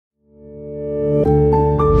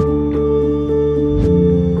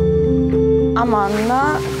I'm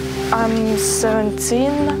Anna, I'm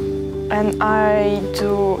 17 and I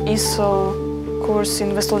do ESOL course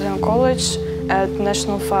in West Lothian College at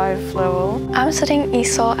National 5 level. I'm studying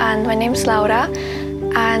ESOL and my name's Laura,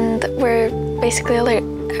 and we're basically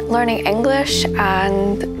learning English,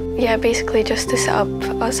 and yeah, basically just to set up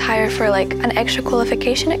us higher for like an extra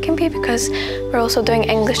qualification it can be, because we're also doing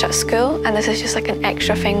English at school and this is just like an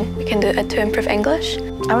extra thing we can do to improve English.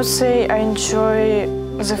 I would say I enjoy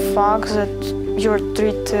the fact that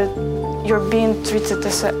you're being treated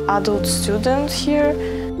as an adult student here.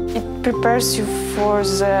 It prepares you for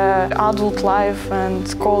the adult life and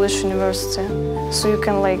college, university, so you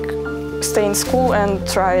can like stay in school and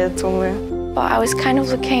try it only. But I was kind of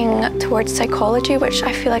looking towards psychology, which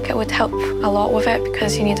I feel like it would help a lot with it,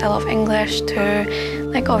 because you need a lot of English to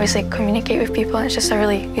like obviously communicate with people, and it's just a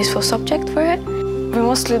really useful subject for it. We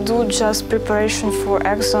mostly do just preparation for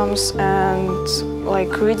exams and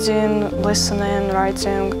like reading, listening,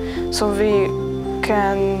 writing, so we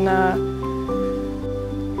can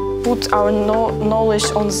put our knowledge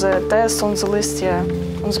on the test, on the list, yeah,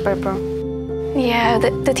 on the paper. Yeah,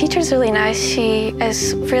 the teacher's really nice. She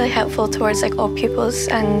is really helpful towards like all pupils,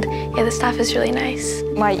 and yeah, the staff is really nice.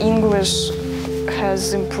 My English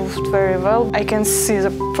has improved very well. I can see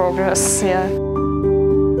the progress, yeah.